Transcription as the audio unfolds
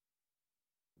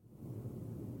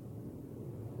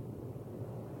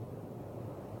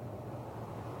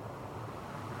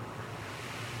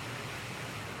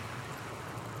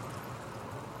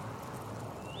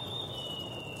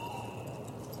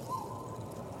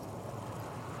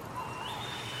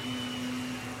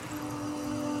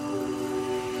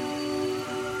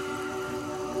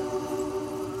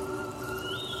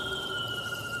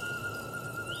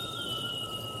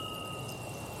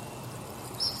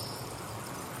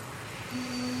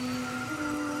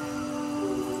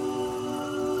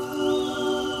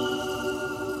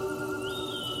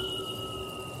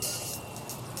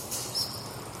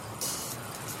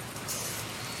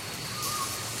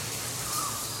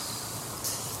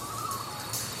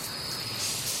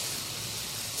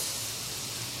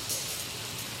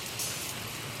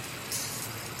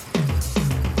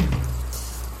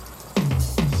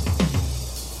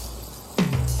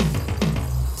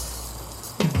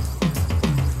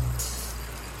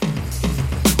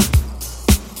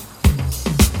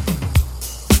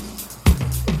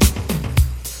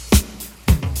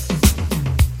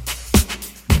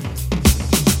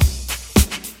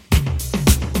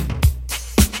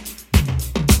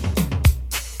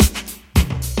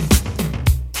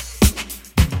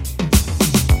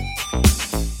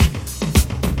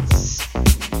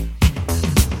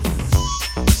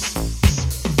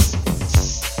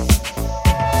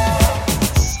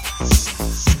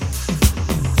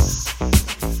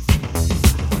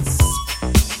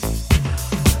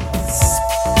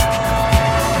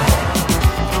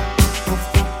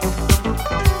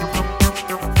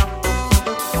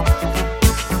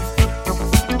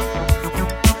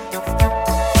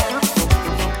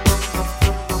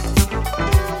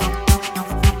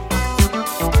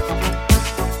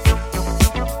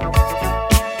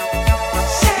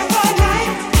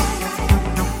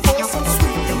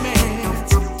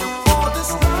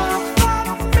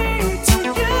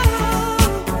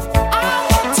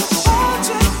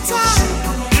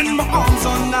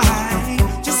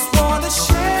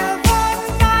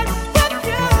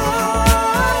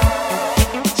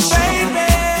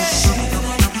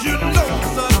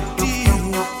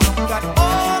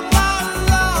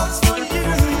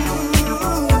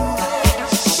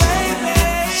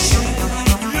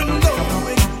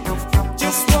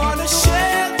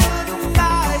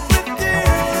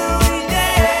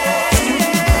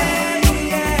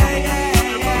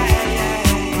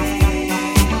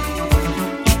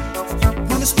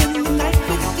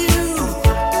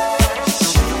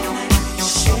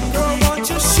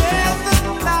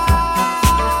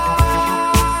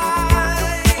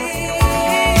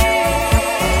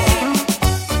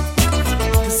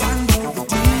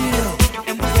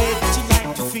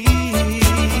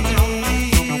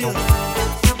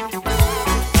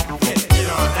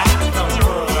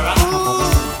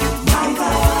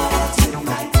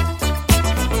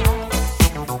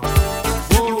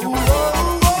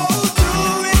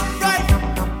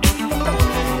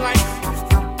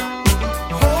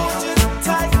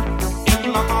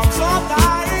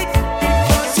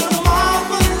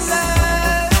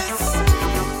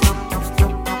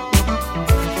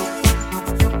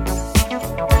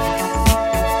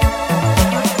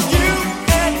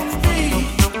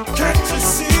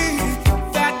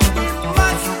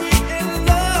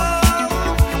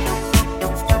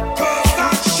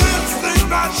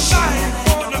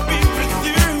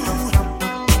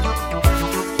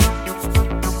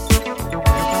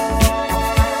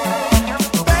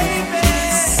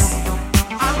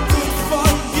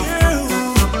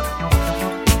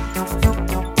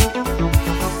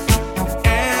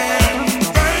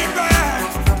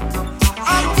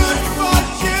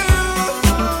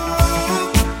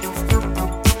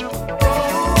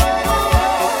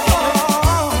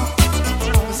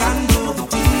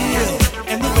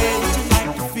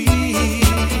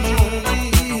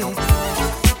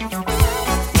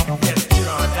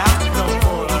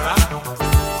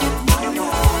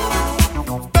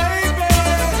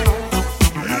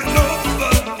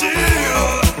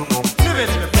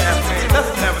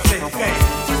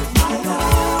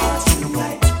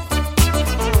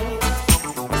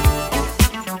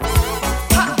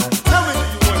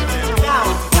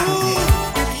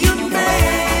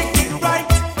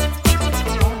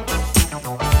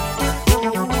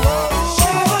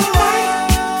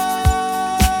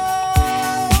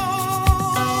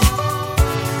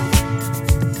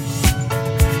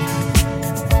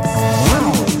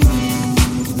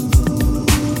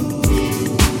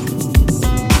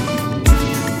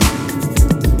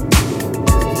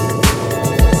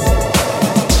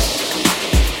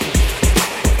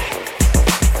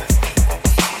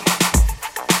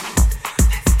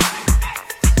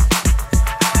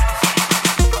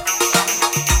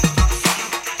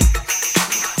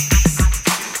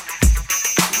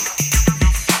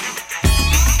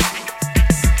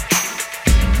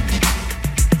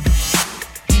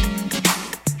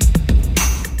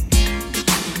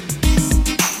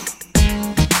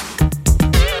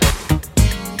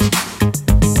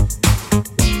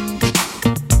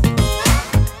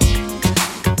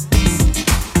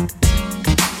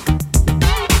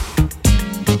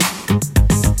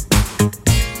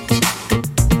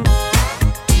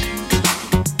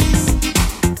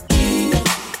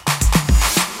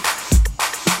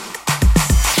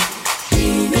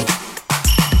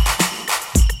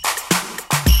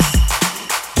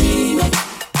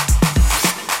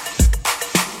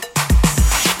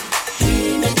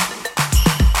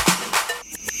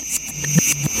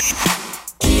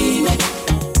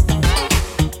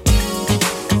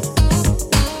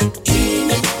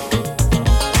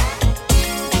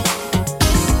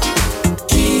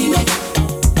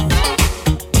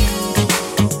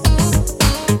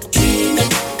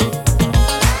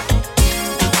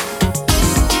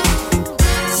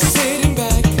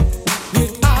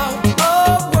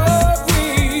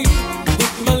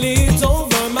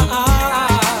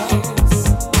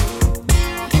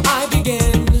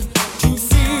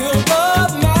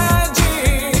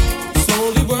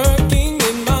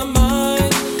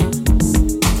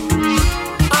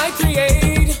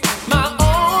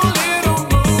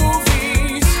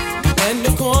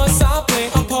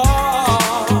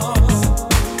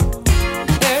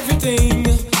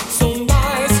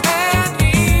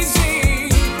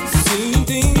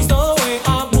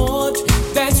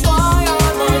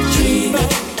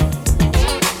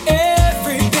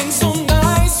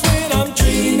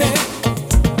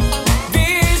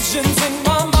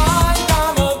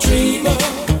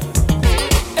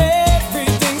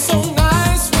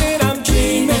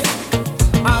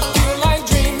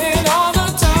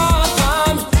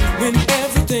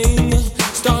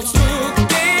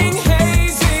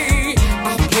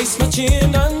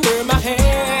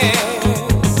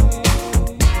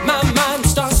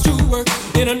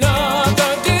in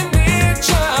another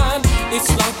dimension. It's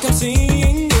like I'm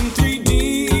seeing in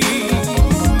 3D.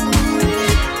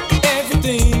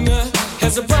 Everything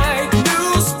has a bright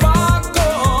new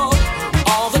sparkle.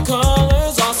 All the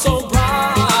colors are so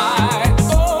bright.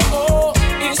 Oh, oh,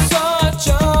 it's such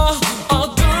a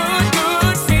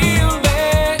good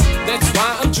feeling. That's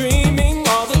why I'm dreaming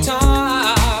all the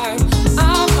time.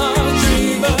 I'm a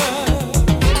dreamer.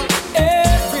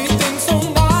 Everything's so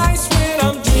nice when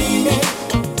I'm dreaming.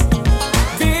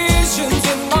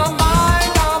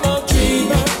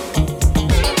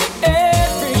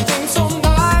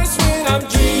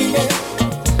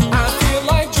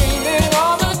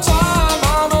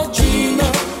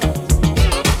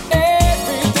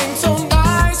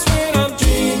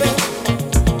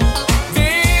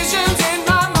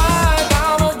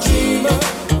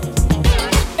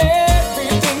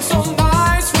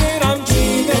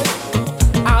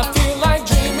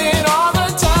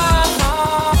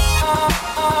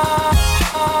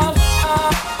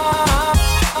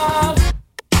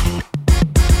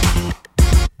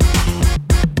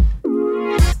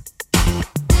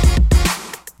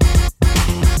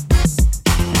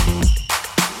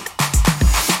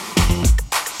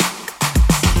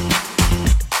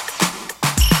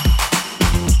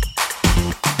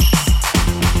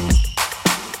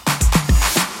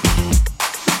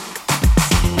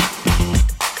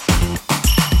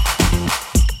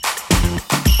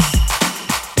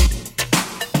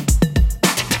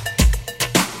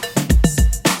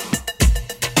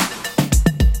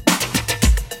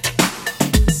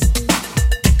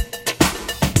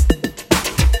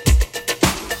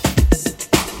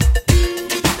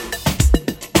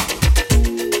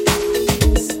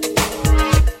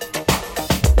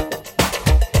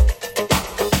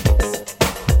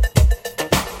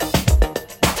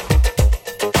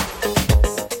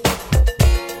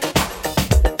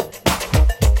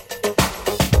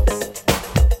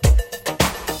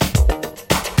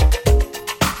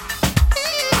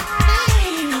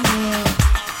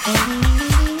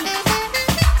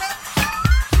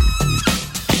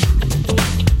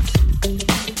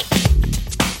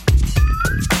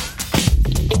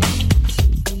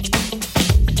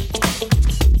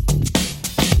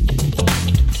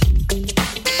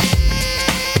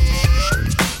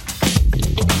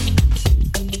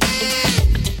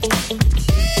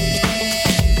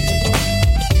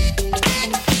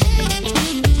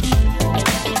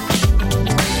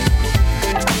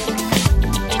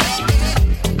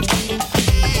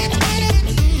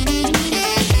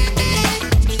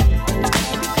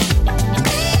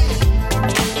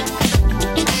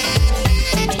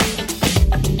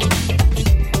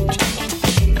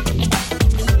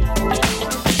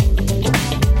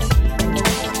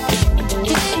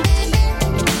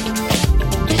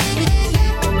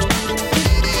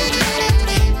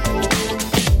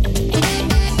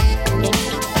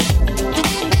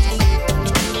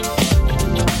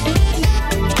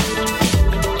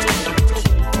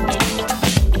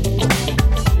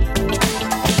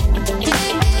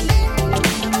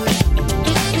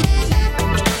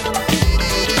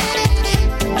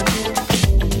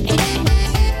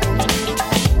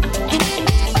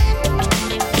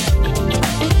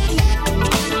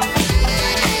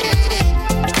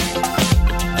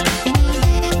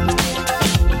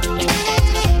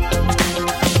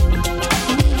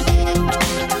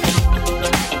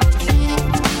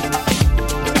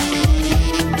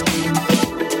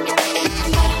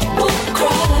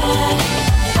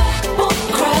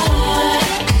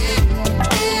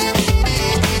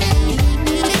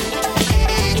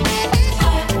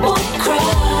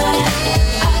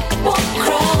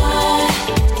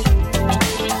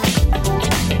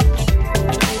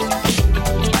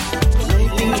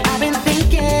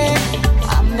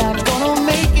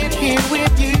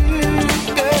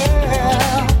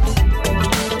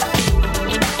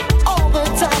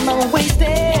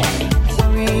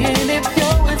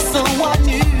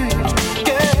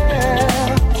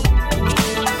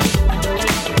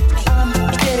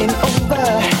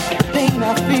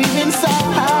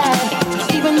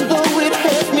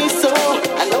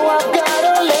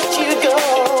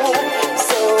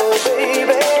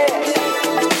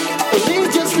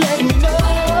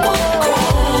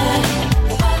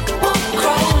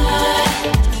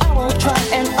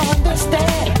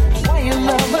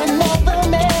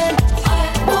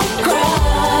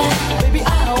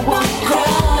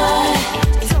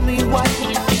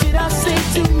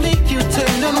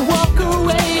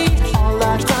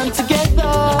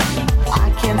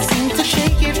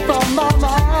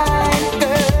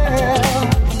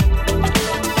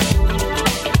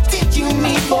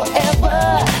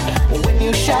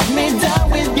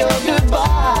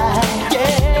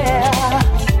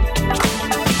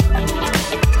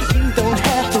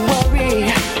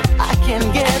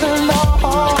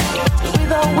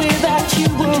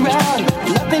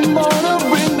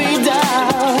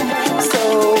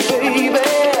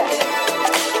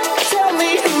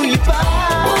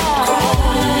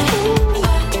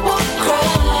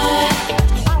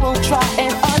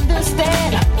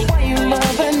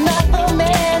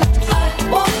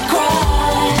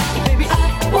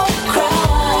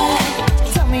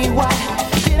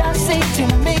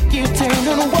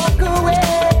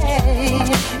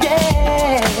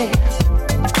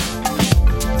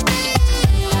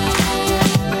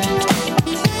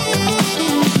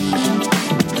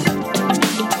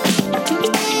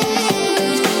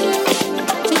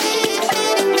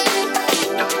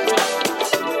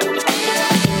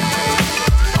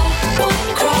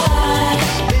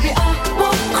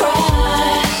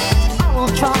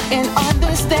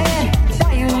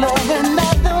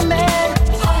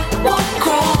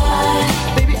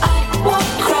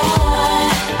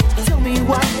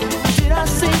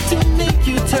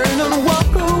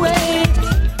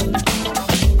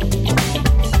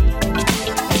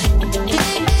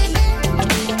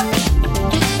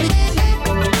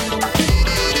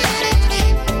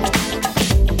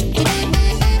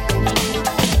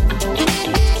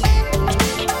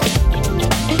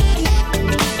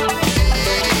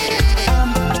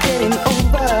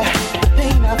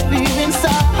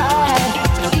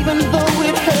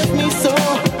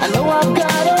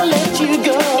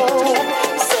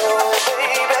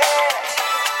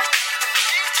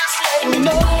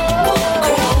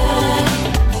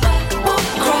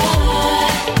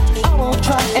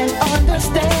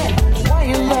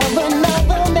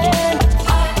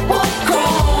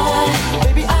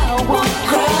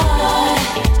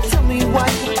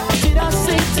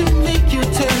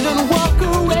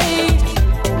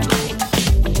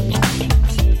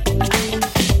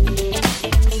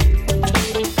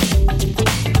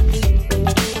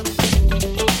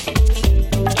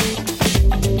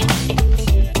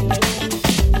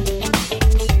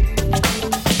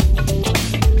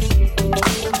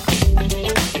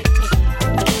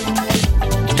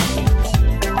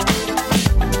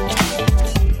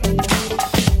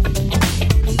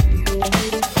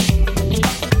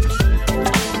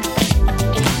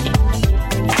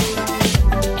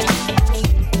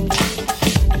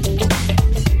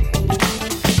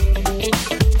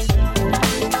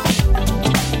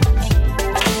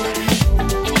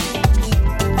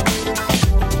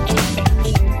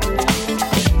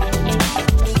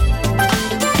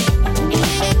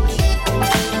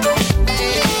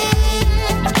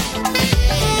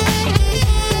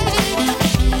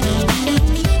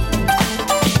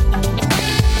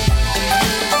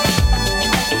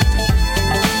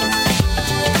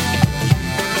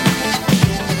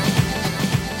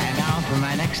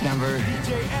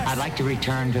 like to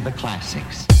return to the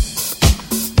classics.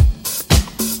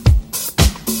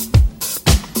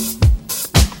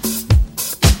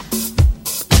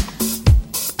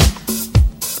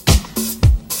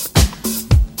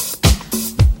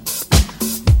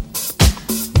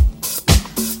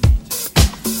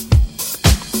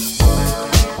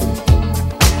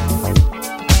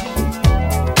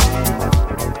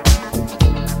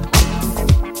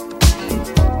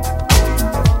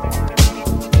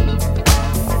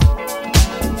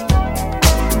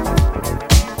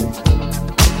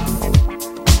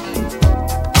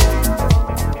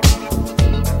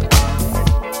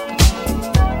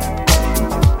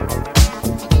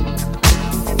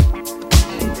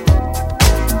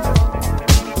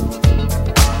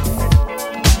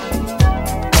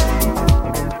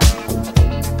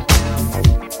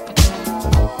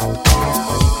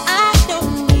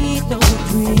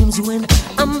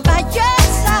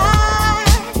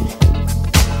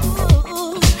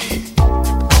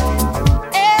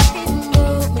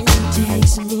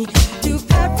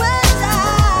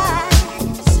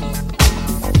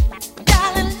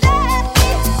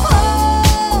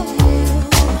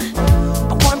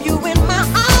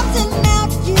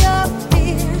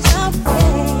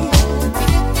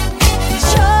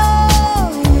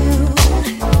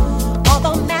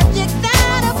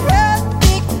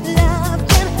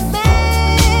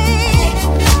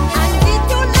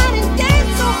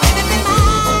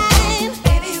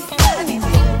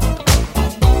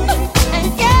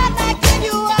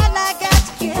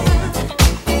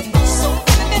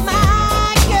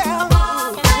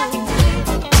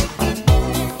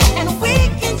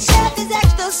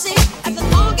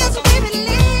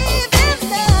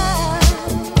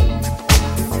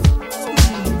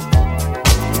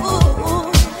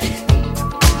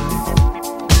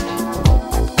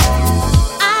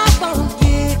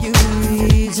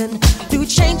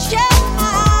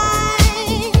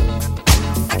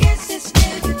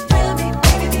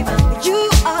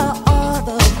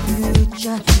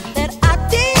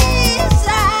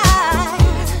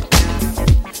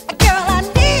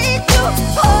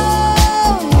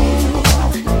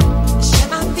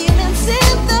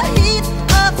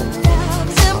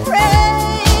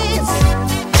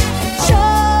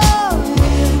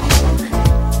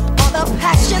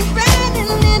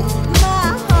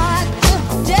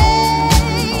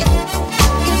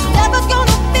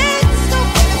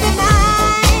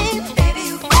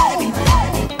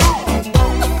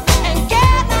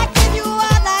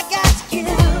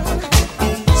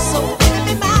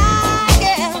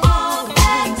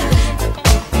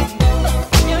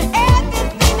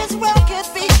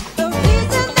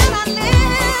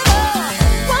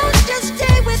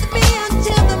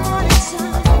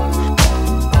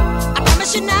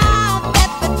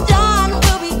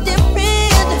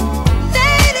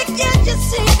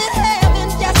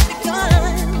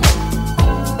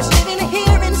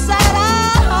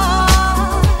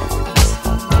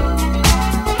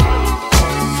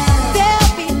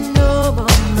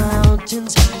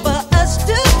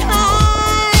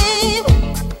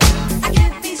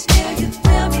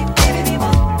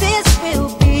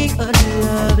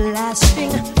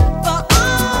 lasting for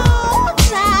all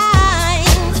time.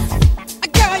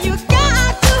 Girl, you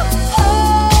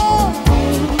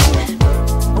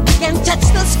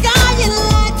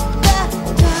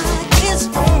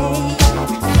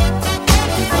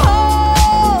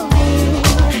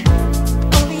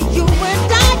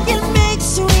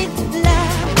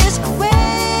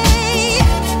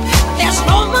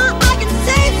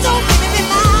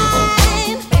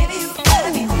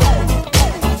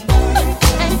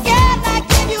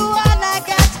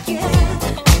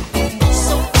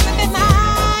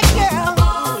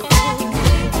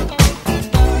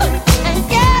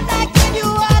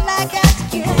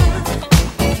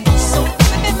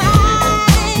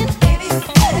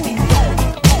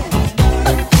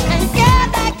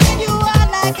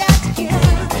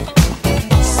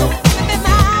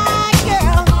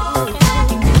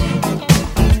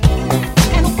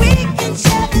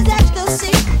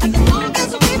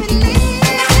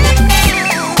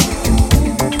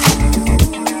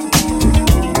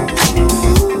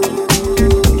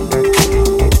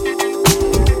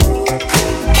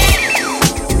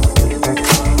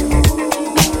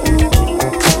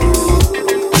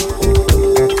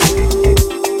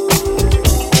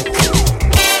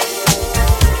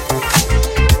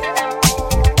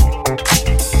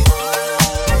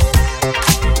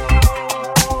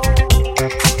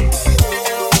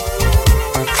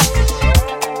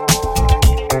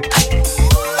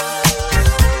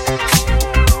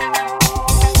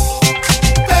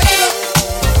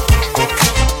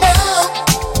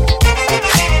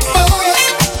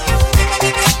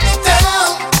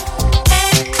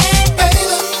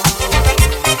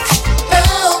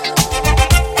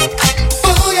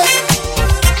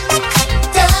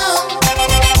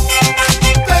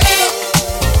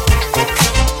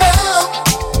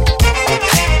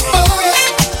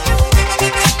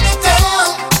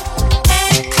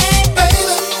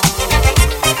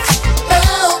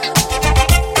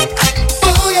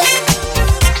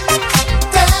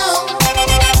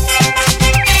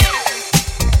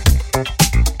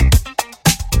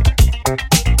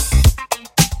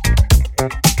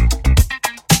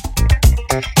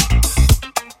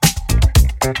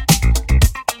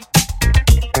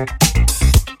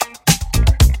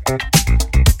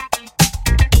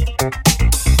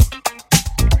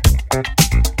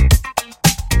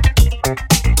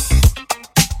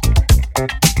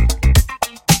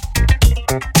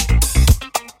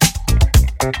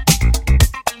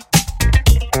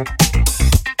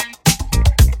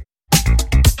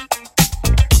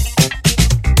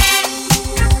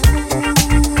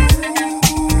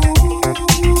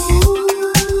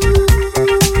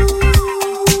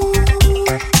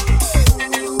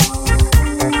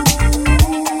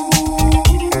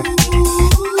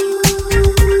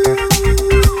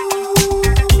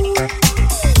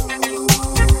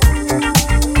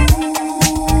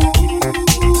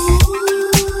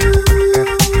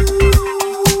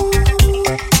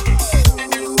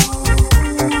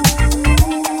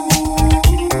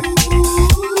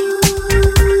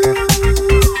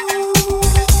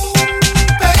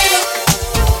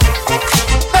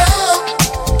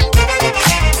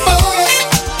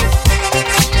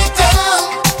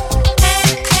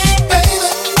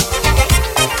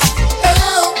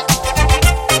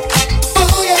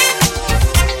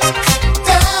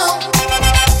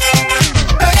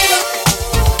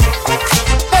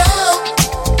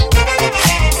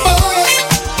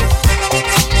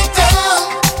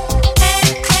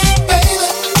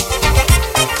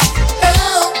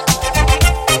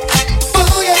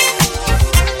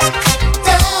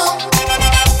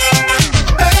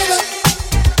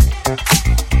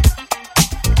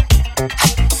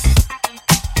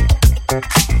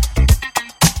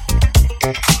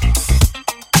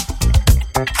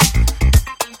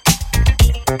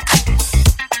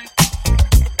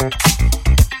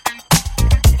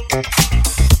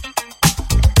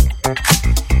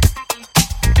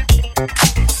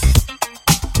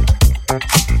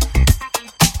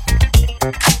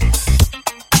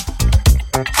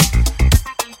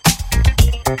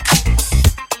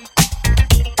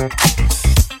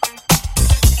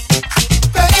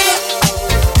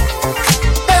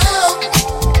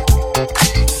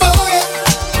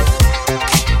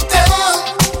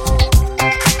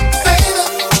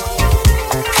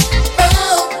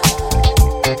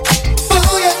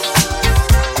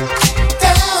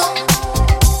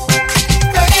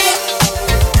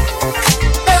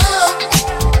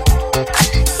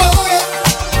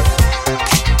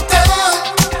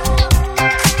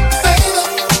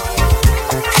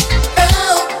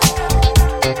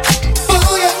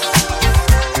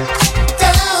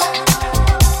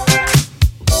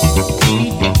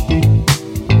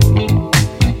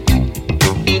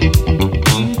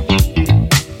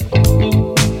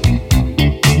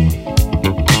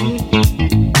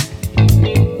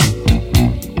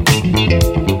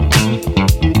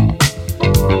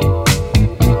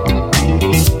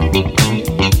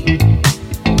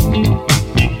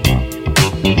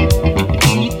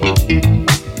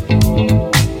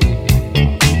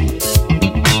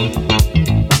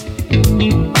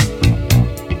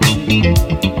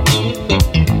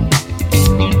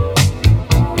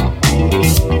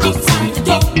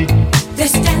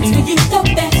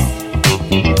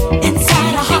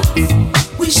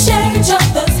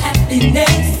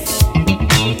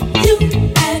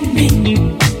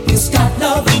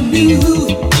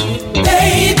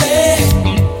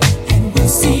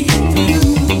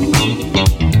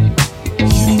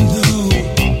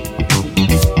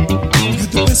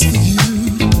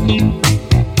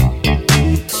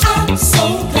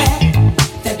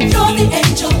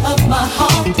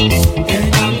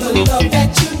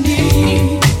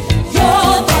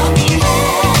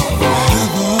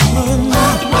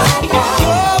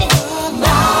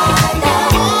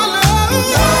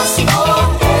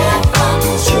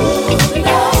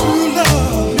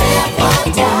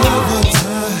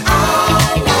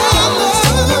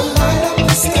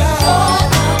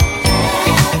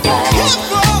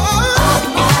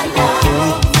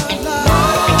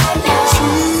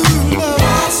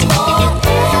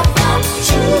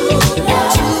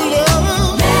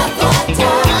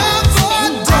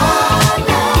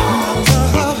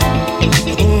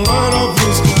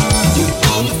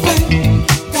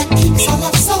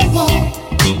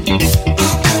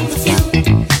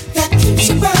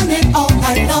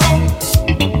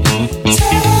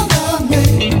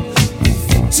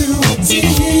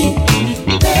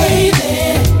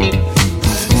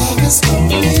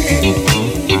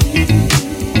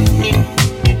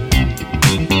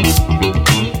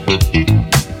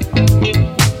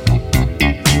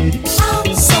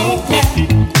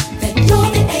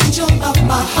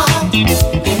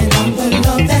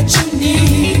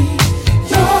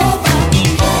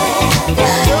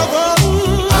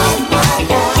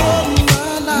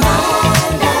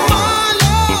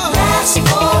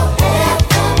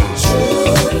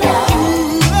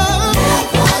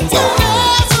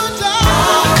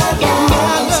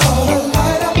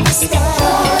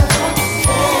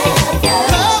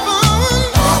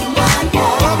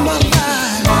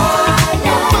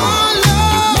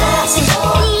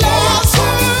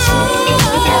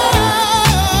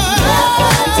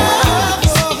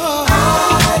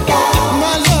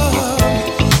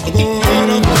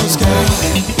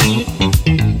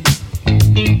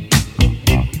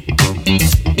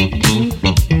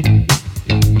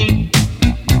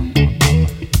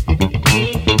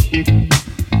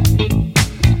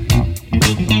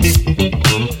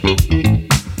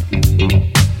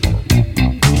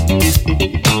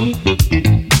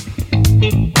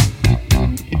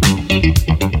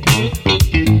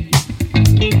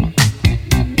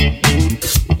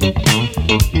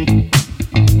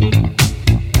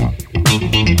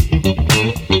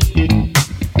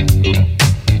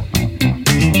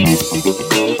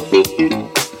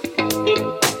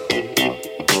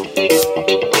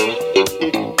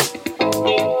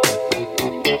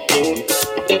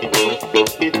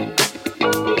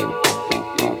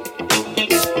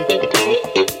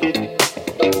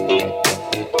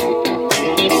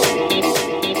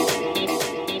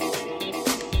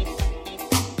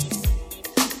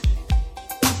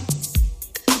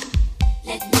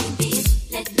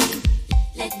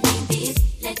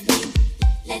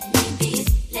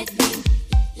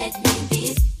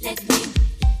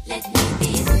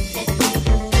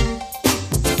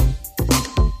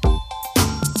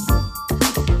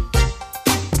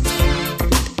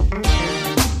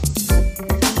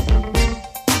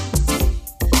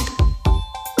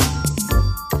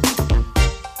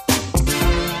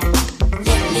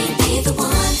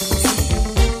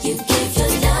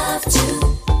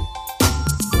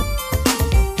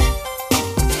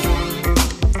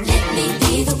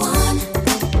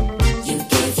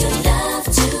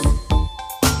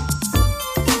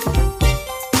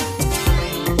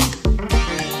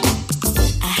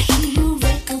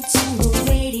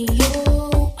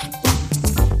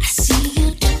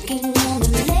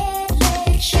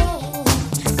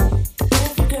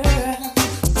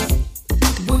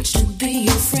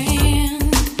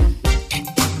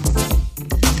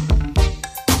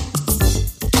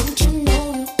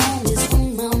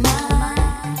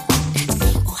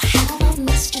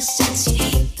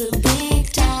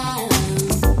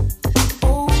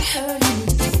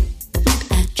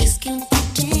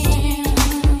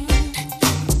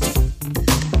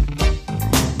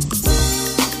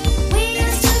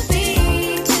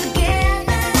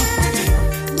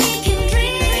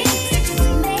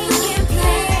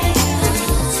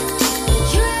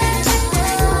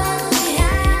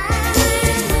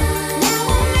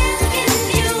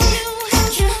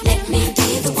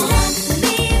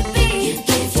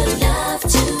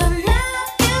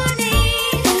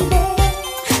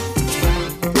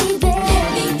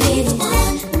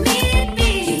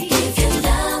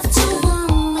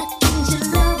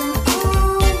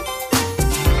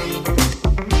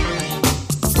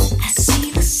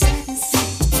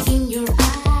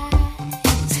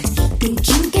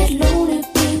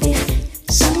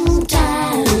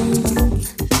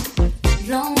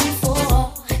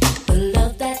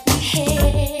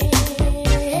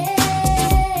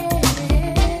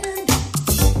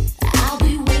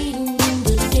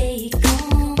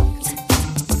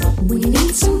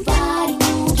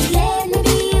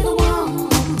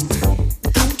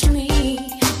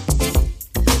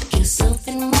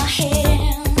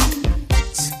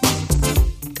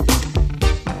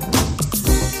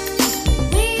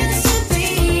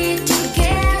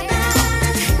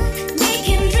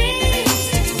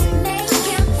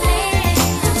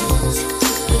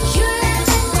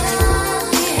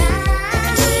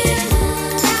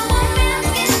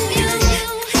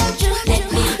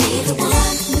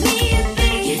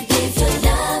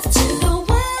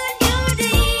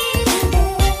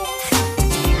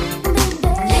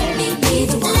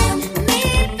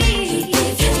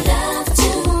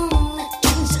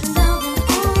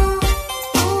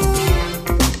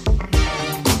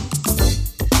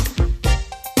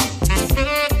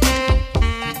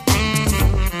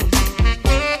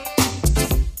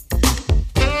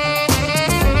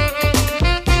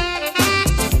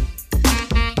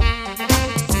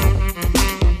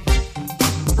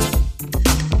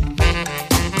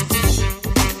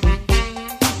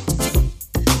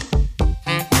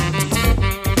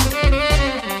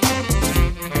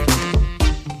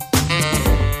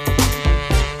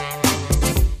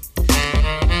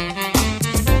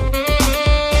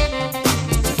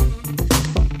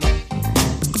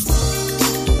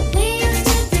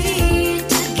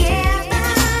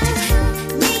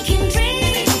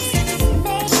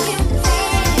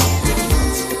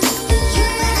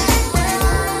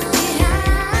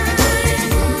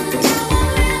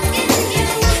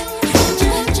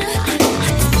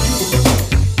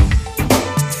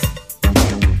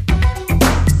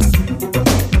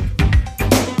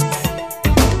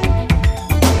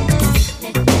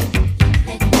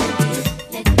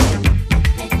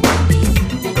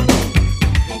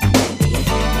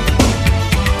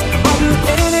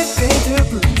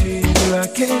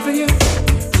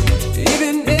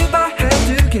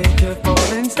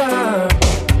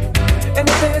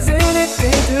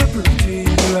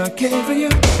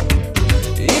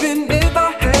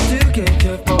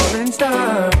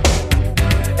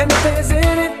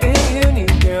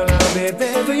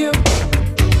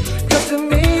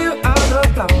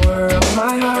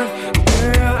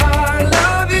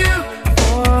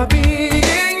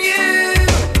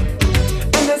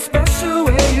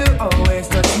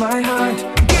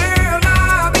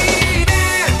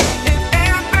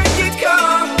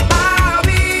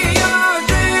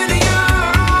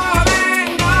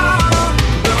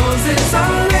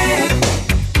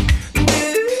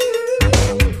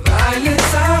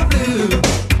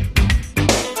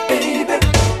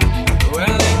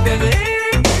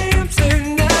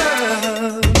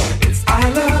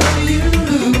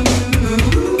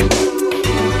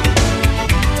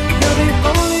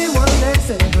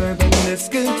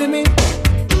good to me.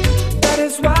 That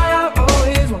is why I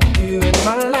always want you in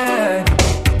my life.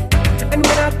 And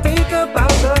when I think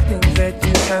about the things that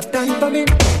you have done for me,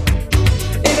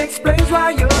 it explains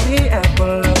why you're the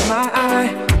apple of my eye.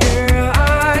 Girl,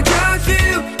 I trust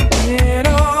you in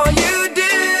all you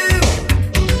do,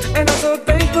 and I'm so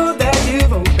thankful that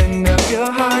you've opened up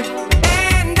your heart.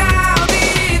 And I'll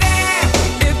be there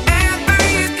if ever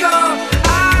you call.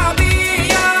 I'll be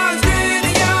yours with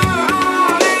your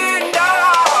all and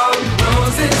all.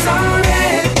 Roses are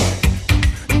red,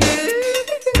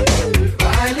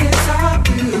 violets are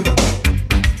blue,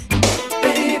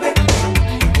 baby.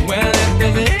 Well, if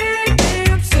there's anything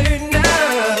I'm certain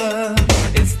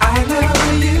of, it's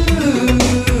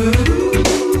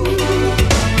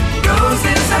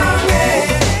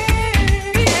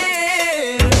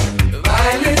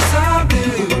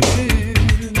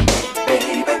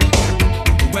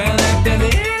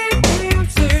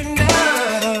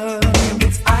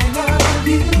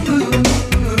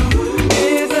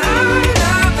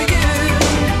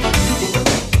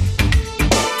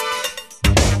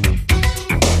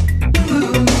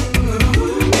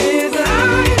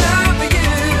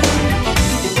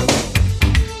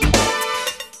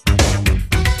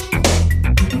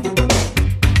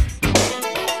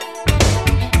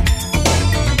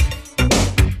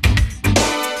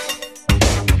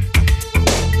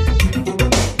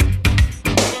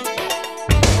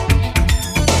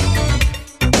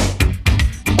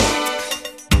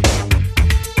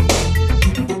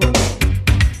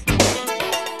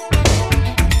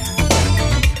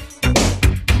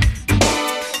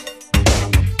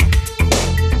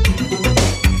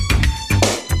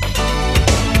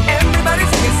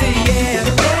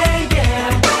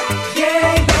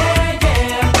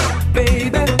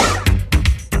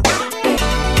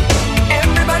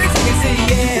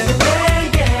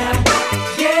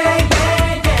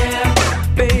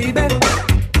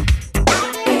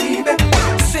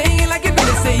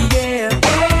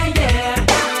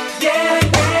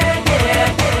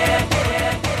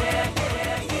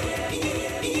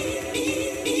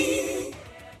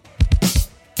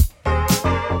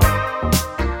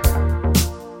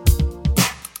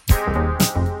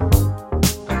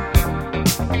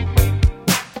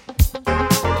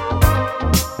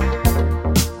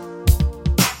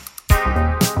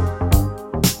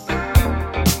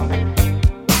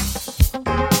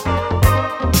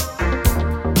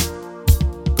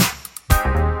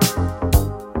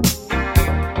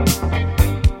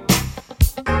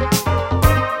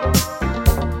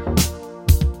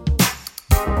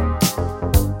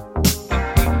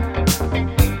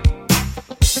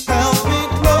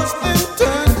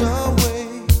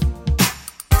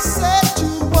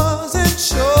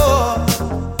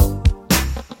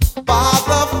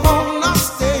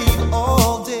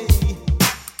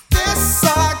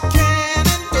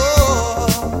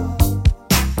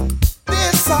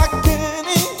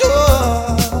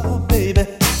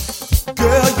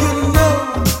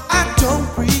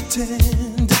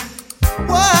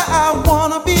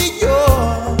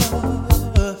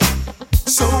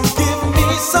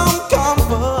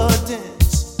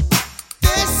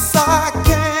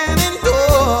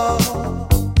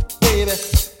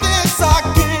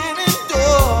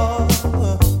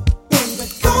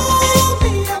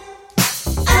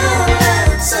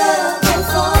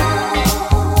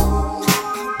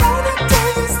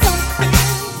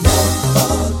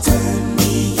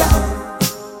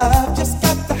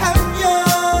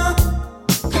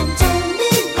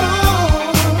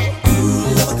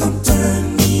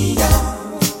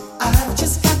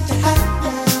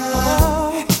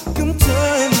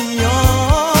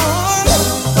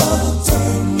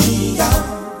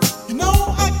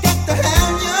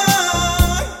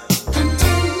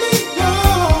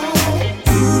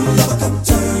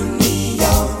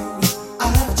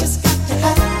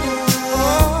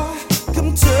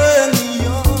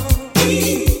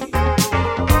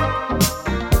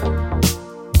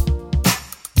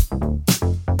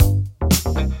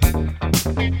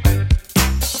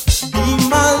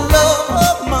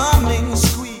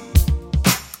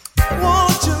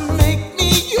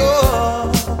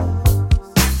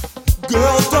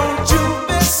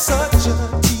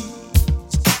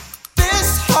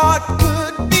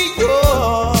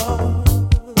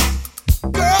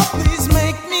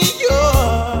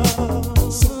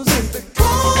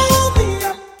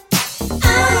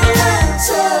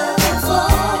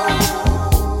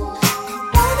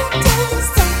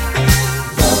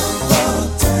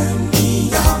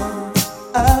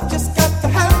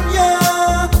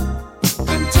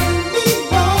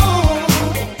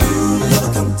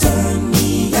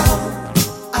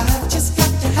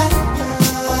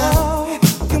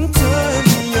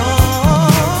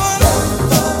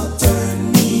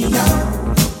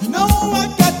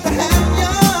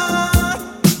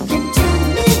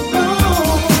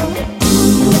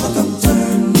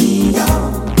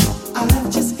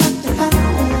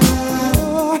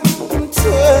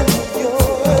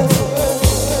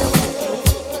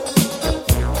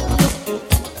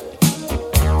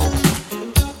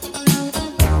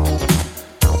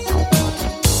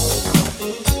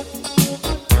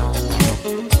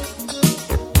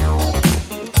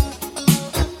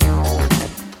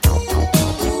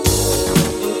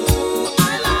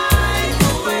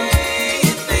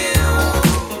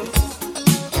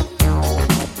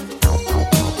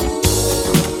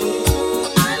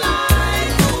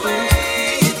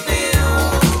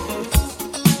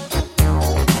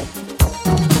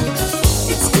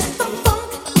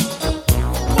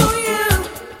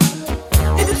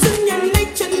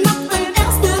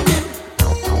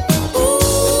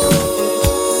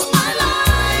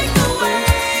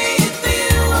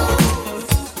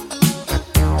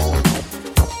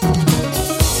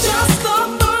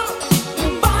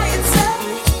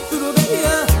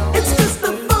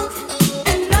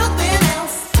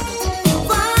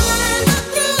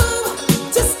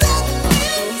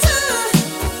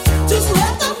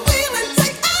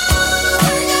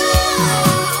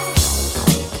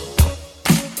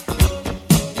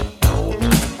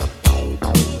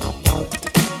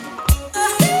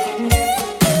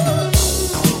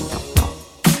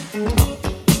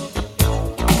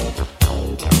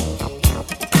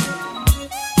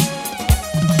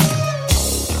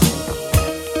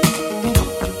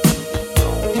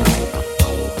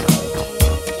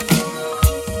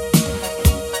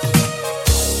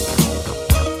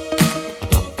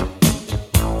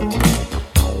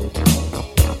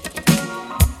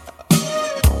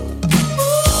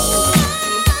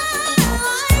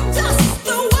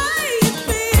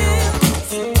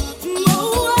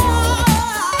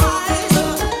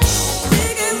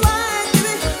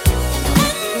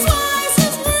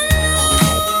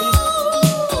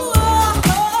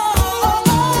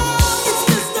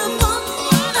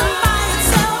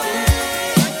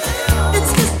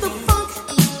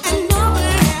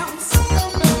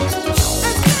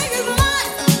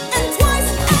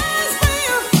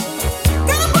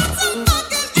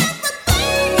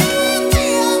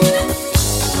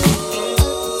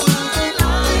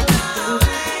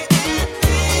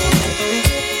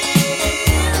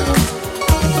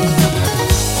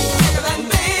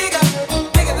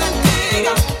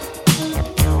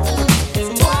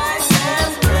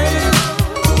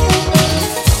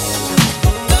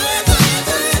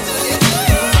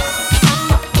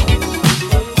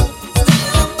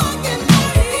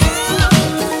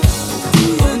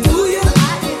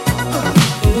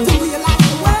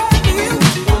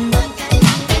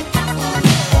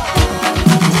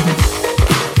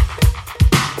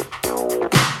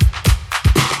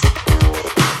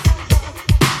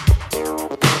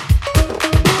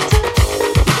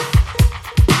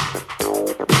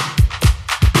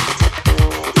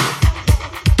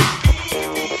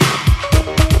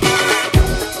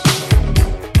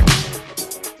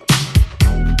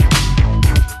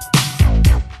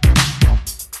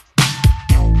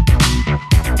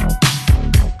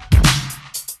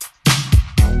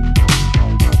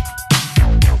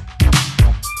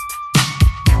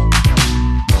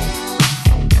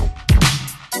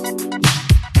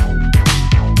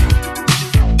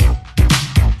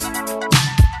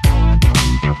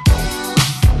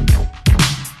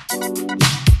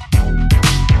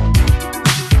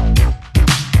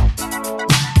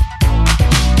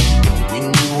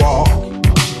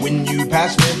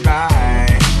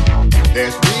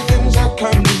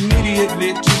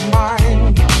vividly to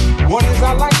mind. One is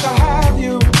I like to have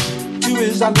you, two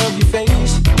is I love your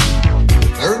face. The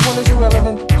third one is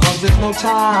irrelevant, cause there's no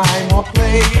time or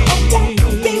place. Attack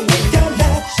me with your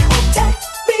love, attack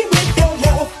me with your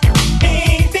love,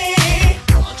 baby.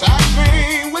 Attack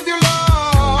me with your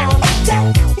love.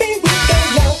 Attack me with your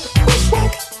love,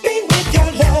 bushwhack me with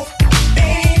your love,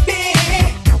 baby.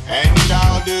 And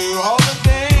I'll do all the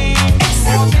things.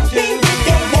 Excite me with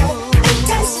your love,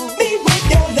 entice me with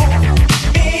your love,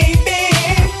 baby.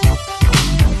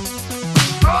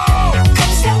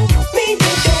 Console me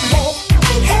with your love,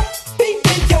 and help me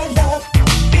with your love,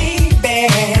 baby.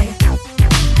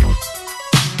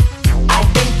 I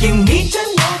think you need to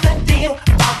know the deal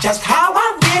about just how I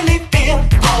really feel.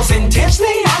 Cause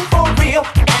intensely I'm for real,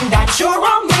 and I'm sure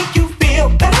I'll make you feel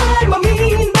that I'm a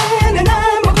mean man and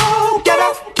I'm a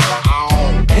go-getter.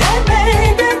 Hey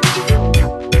baby,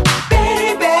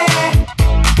 baby.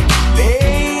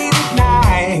 Late at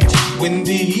night, when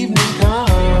the evening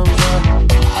comes,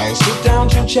 I sit down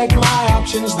to check my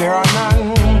options, there are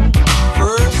none.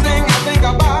 First thing I think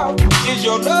about is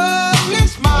your lovely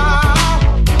smile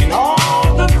and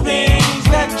all the things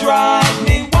that drive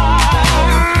me wild.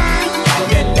 Got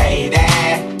me lady,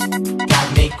 got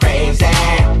me crazy.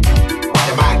 What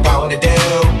am I gonna do?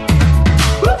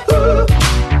 Woo-hoo.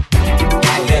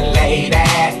 Got me lady,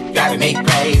 driving me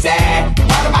crazy.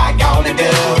 What am I gonna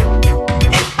do?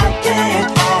 If I can't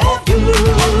have you,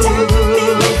 attack me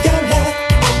with your love,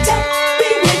 attack me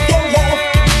with your love,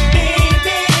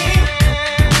 baby.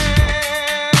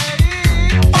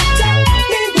 Attack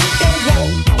me with your love,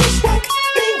 bushwhack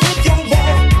me with your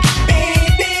love,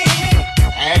 baby.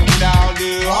 And I'll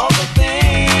do all the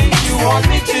things you want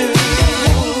me to.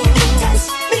 Entice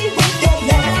me with your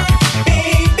love,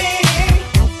 baby.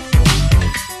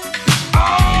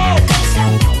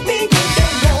 Console me with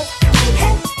your love, and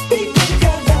help me with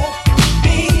your love,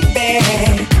 baby.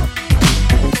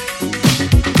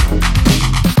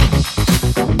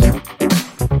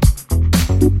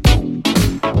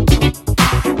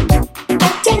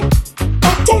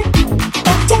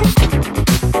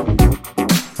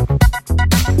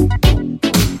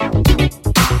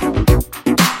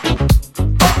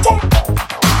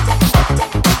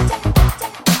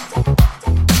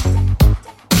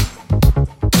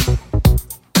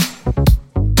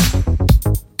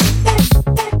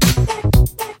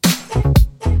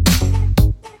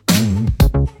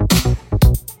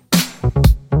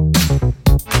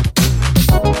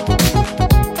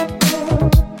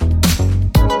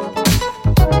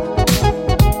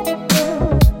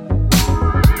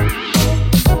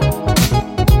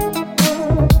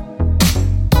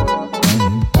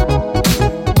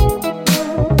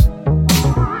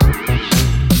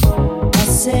 I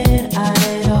said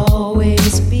I'd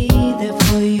always be there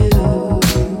for you,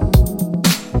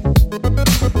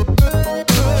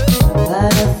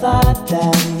 but I thought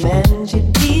that meant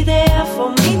you'd be there for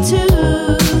me too.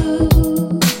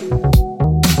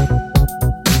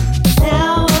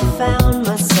 Now I found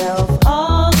myself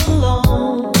all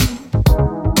alone.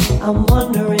 I'm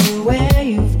wondering where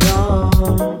you've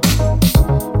gone.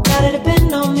 Gotta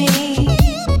depend on me.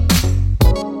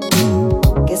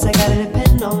 Guess I gotta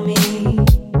depend on me.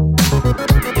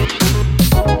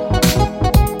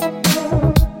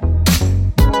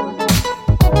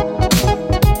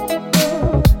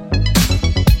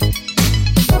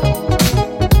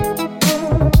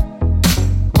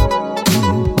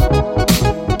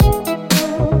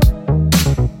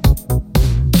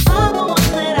 I'm the one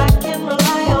that I can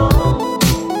rely on.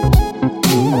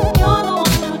 You're the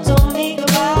one who told me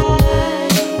goodbye.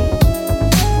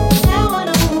 Now I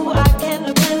know who I can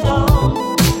depend on.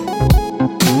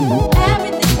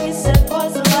 Everything you said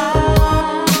was a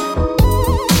lie.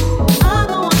 I'm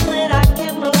the one that I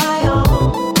can rely on.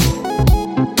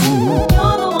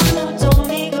 You're the one who told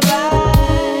me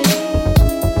goodbye.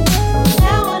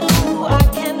 Now I know who I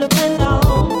can depend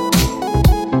on.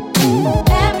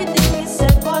 Everything you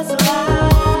said was a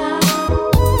lie.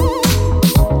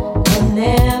 I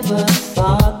never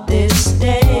thought this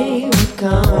day would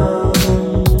come.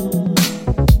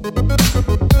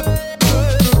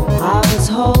 I was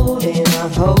holding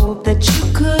out hope that you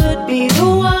could be the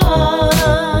one.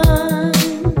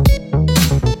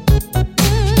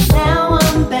 Now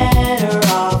I'm better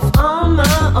off on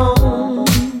my own.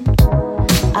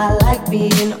 I like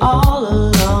being all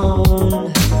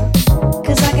alone,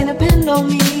 'cause I can depend on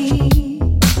me.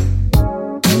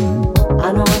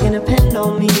 I know I can depend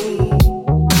on me.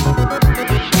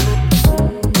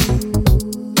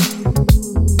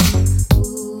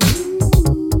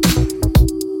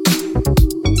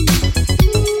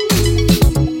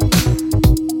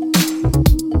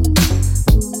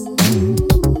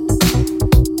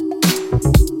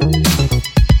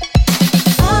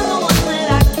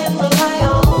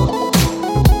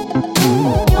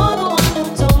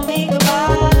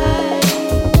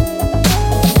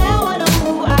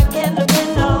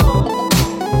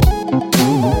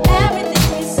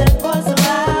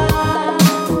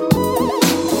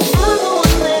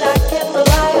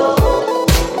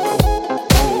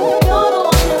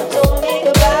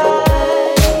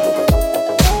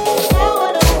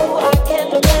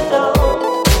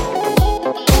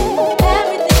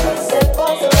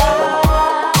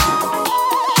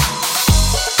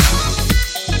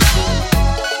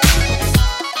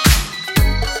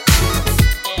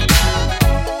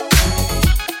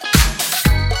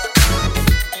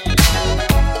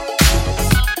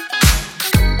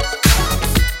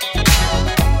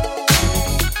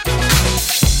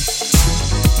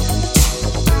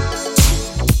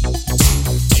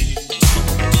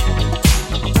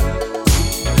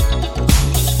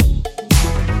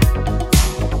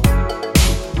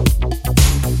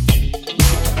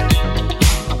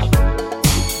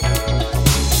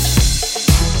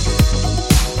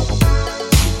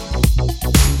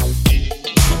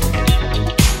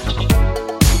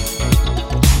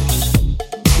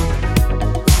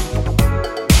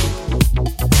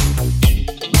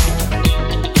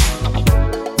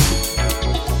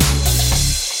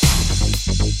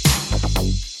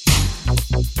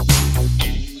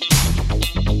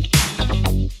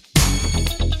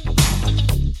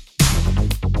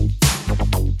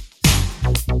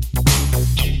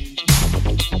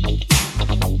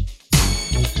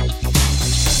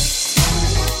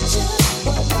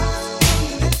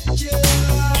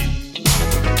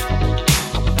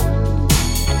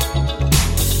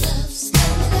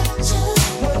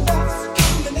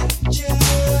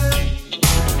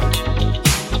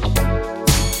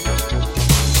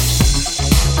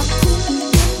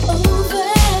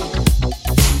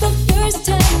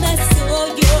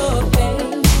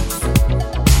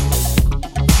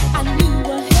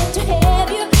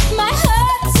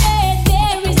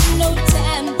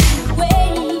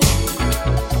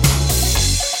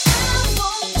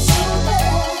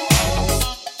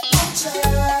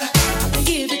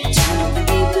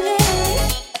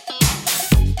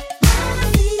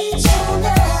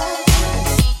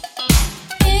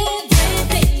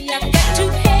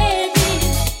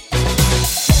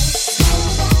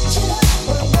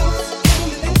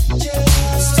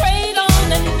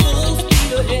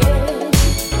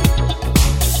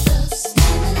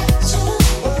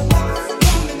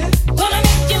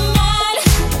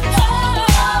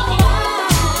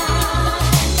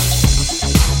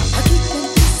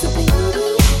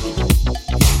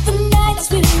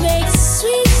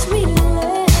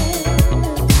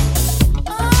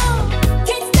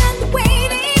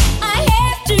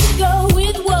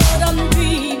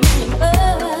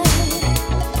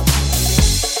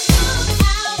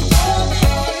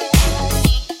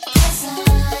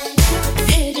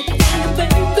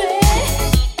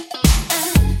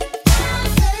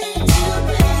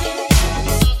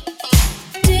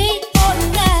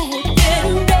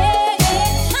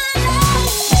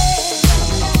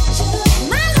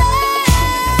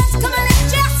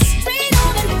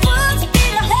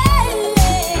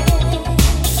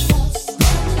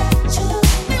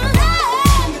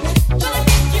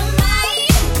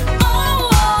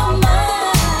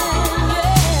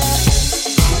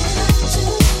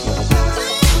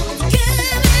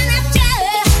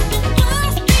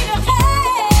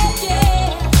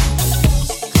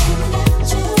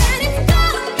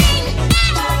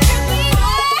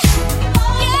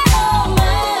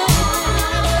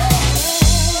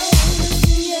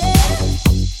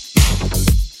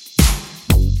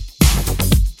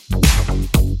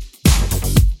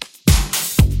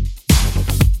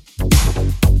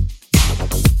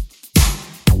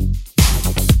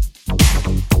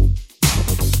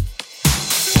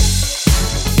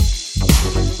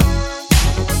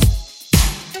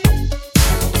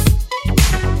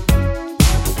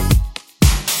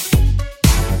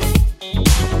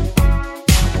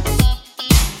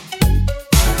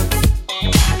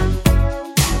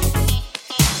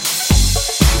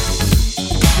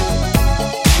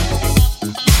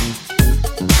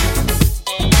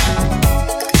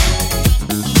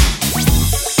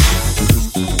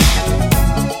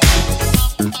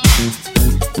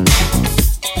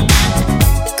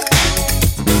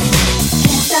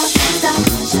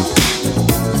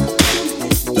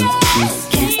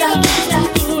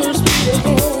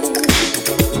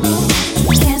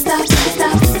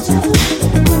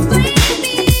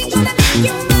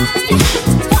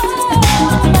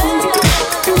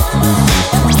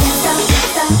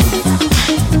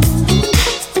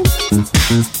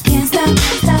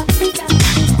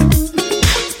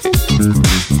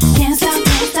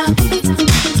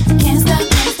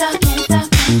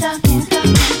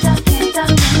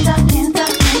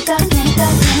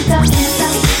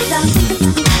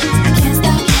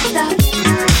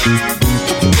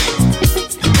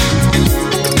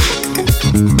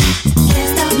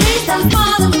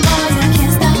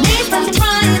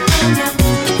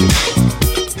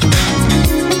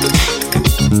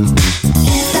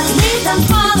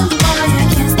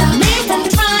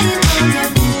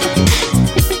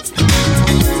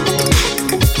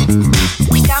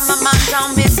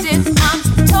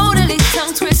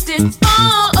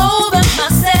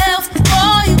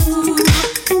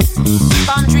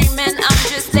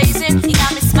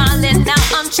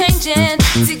 changing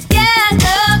to get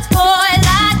a boy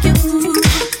like you.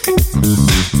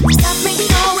 Got me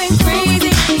going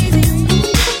crazy,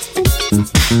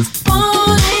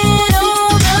 falling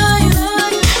over you.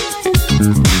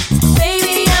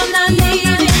 Baby, I'm not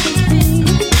leaving,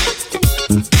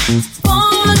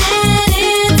 falling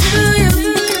into you.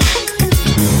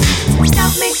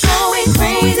 Got me going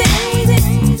crazy,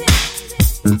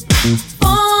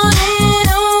 falling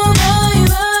over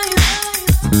you.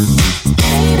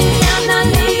 Baby, I'm not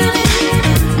leaving,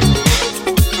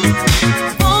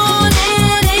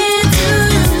 falling into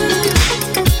you.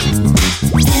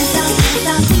 Can't stop, can't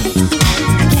stop,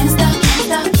 can't stop, can't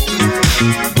stop.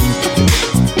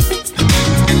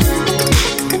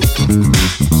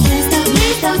 Can't stop me,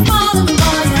 stop falling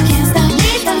for you. Can't stop me,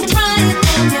 stop trying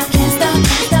for you. Can't stop,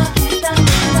 can't stop, can't stop,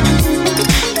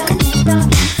 can't stop.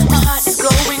 My heart is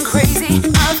going crazy.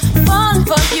 I'm falling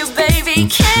for you, baby.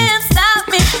 Can't stop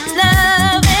me from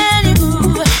loving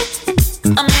you.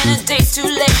 I'm in a day too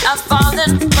late. I've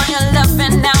fallen for your love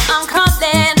and now I'm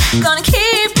calling. Gonna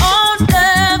keep on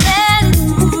loving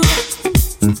you.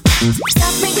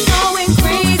 Stop me going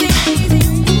crazy.